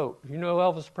ever wrote. You know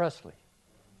Elvis Presley?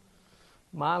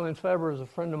 Mylon Lefebvre is a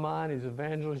friend of mine. He's an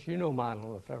evangelist. You know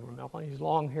Mylon Lefebvre, Melvin. He's a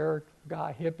long-haired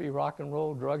guy, hippie, rock and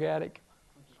roll, drug addict.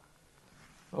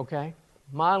 Okay?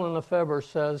 Mylon Lefebvre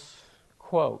says,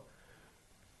 quote,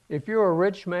 if you're a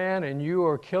rich man and you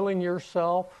are killing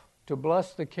yourself to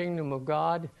bless the kingdom of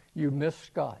God, you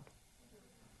missed God.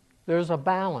 There's a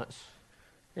balance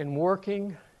in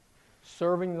working,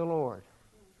 serving the Lord.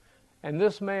 And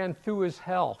this man, through his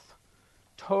health,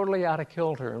 totally out of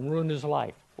kilter and ruined his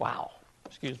life. Wow.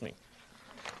 Excuse me.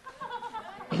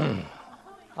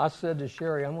 I said to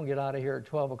Sherry, I'm going to get out of here at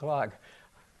 12 o'clock.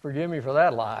 Forgive me for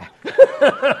that lie.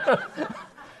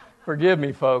 Forgive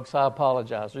me, folks. I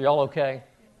apologize. Are y'all okay?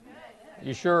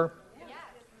 You sure?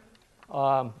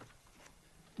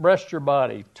 Rest your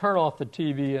body. Turn off the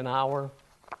TV an hour,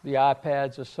 the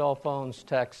iPads, the cell phones,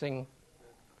 texting.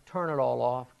 Turn it all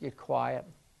off. Get quiet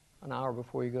an hour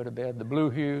before you go to bed. The blue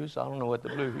hues, I don't know what the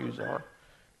blue hues are.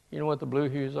 You know what the blue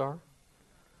hues are?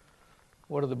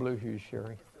 What are the blue hues,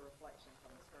 Sherry? It's the reflection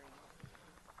from the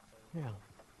screen. Yeah.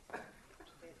 It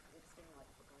seemed like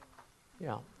the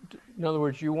green. Yeah. In other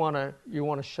words, you want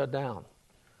to shut down.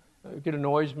 Get a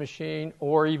noise machine,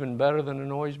 or even better than a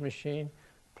noise machine,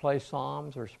 play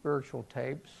psalms or spiritual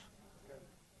tapes,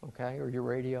 okay, or your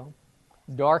radio.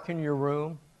 Darken your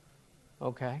room,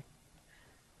 okay.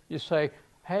 You say,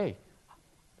 hey,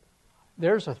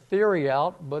 there's a theory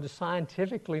out, but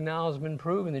scientifically now has been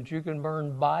proven that you can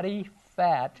burn body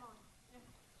fat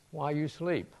while you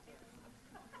sleep.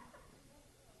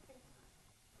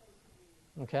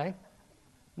 Okay?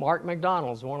 Mark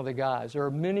McDonald's one of the guys. There are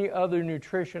many other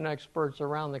nutrition experts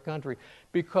around the country,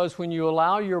 because when you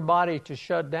allow your body to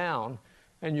shut down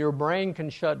and your brain can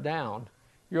shut down,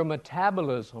 your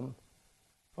metabolism,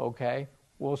 okay,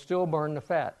 will still burn the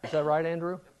fat. Is that right,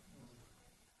 Andrew?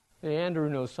 Andrew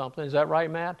knows something. Is that right,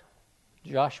 Matt?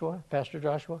 Joshua? Pastor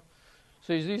Joshua?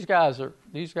 See, these guys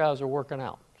are working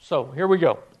out. So here we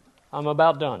go. I'm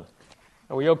about done.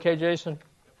 Are we okay, Jason?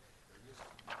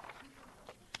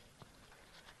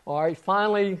 All right,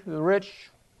 finally, the rich,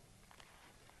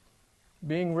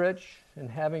 being rich and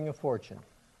having a fortune.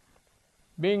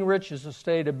 Being rich is a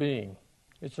state of being.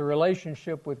 It's a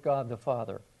relationship with God the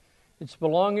Father. It's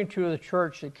belonging to a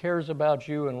church that cares about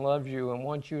you and loves you and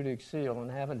wants you to excel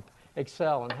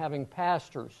and having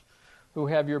pastors who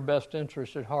have your best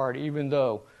interest at heart, even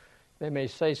though they may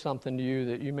say something to you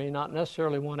that you may not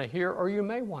necessarily want to hear, or you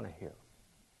may want to hear.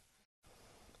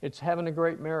 It's having a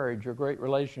great marriage or great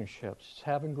relationships. It's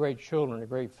having great children, a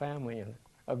great family, and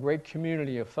a great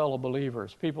community of fellow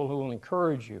believers, people who will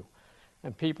encourage you,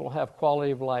 and people have quality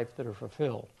of life that are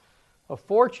fulfilled. A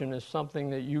fortune is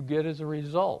something that you get as a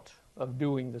result of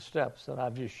doing the steps that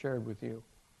I've just shared with you.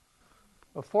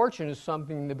 A fortune is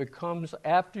something that becomes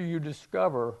after you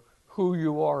discover who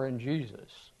you are in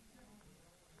Jesus.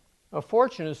 A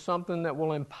fortune is something that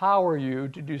will empower you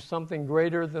to do something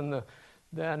greater than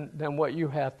what you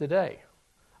have today.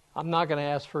 I'm not going to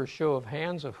ask for a show of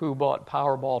hands of who bought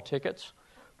Powerball tickets,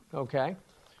 okay?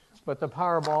 But the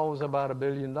Powerball was about $1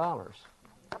 billion.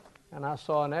 And I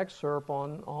saw an excerpt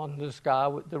on this guy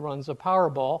that runs the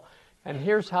Powerball, and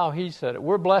here's how he said it.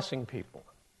 We're blessing people,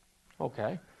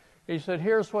 okay? He said,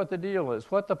 here's what the deal is.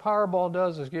 What the Powerball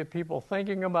does is get people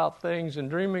thinking about things and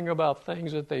dreaming about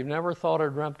things that they've never thought or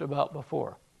dreamt about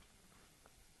before.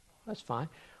 That's fine.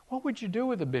 What would you do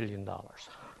with $1 billion?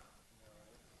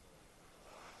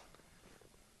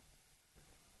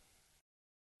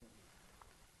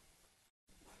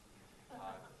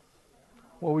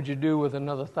 What would you do with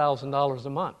another $1,000 a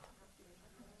month?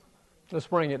 Let's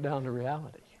bring it down to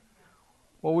reality.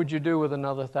 What would you do with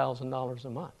another $1,000 a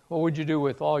month? What would you do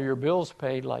with all your bills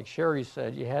paid, like Sherry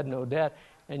said, you had no debt,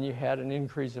 and you had an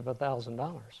increase of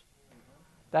 $1,000?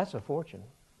 That's a fortune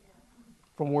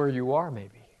from where you are,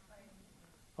 maybe.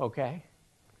 Okay?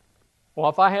 Well,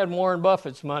 if I had Warren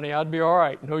Buffett's money, I'd be all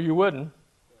right. No, you wouldn't.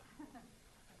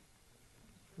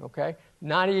 Okay?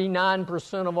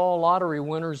 99% of all lottery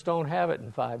winners don't have it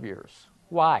in 5 years.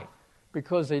 Why?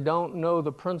 Because they don't know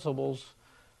the principles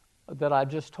that I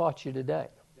just taught you today.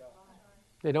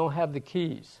 They don't have the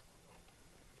keys.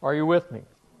 Are you with me?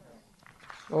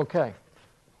 Okay.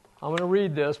 I'm going to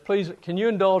read this. Please, can you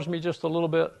indulge me just a little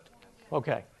bit?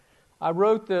 Okay. I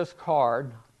wrote this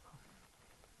card.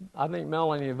 I think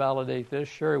Melanie will validate this.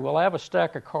 Sherry, well, I have a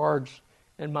stack of cards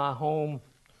in my home,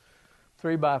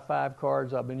 3x5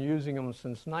 cards. I've been using them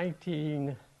since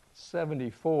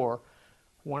 1974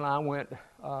 when I went,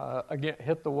 again,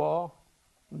 hit the wall,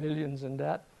 millions in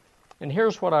debt. And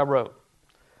here's what I wrote.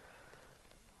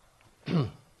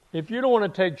 If you don't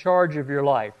want to take charge of your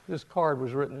life, this card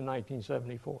was written in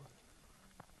 1974.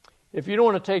 If you don't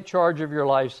want to take charge of your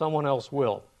life, someone else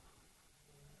will.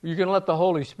 You can let the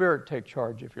Holy Spirit take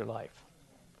charge of your life.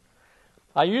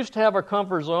 I used to have a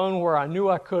comfort zone where I knew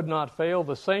I could not fail.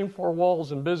 The same four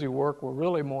walls and busy work were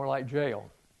really more like jail.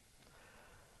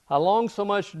 I longed so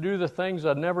much to do the things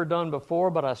I'd never done before,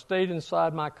 but I stayed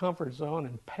inside my comfort zone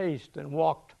and paced and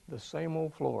walked the same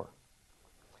old floor.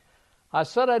 I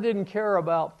said I didn't care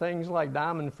about things like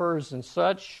diamond furs and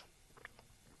such.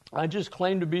 I just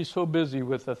claimed to be so busy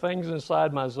with the things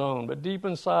inside my zone, but deep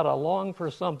inside I longed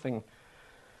for something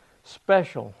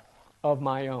special of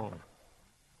my own.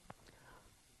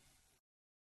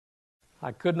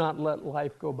 I could not let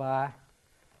life go by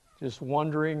just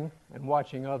wondering and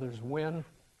watching others win.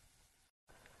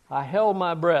 I held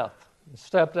my breath and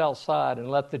stepped outside and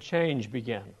let the change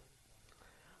begin.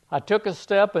 I took a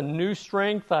step in new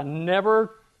strength I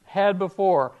never had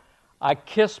before. I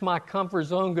kissed my comfort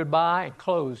zone goodbye and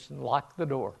closed and locked the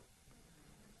door.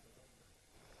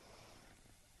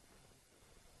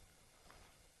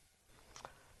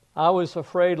 I was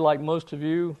afraid, like most of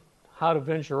you, how to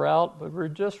venture out,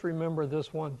 but just remember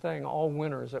this one thing. All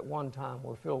winners at one time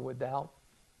were filled with doubt.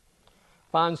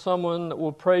 Find someone that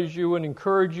will praise you and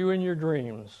encourage you in your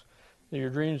dreams. Your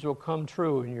dreams will come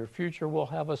true and your future will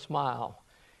have a smile,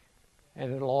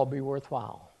 and it'll all be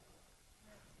worthwhile.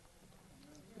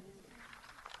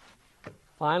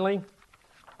 Finally,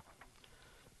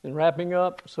 in wrapping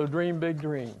up, so dream big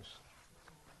dreams.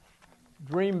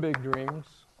 Dream big dreams.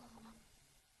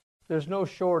 There's no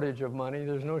shortage of money.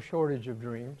 There's no shortage of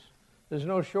dreams. There's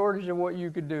no shortage of what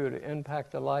you could do to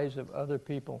impact the lives of other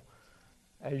people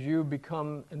as you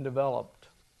become and developed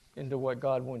into what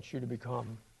God wants you to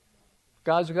become.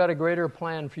 God's got a greater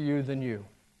plan for you than you.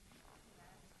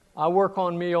 I work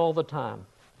on me all the time.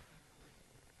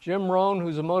 Jim Rohn,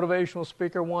 who's a motivational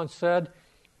speaker, once said,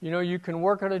 you can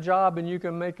work at a job and you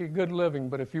can make a good living,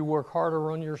 but if you work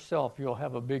harder on yourself, you'll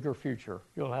have a bigger future.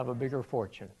 You'll have a bigger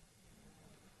fortune.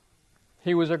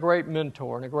 He was a great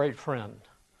mentor and a great friend.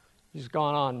 He's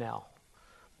gone on now,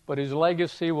 but his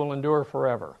legacy will endure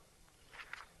forever.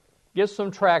 Get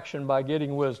some traction by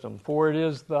getting wisdom, for it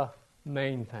is the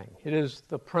main thing. It is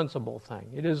the principal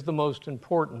thing. It is the most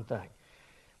important thing.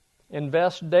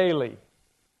 Invest daily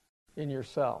in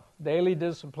yourself. Daily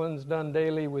disciplines done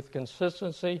daily with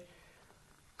consistency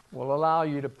will allow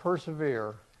you to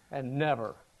persevere and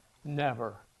never,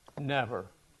 never, never,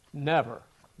 never,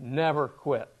 never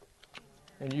quit.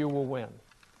 And you will win.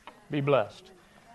 Be blessed.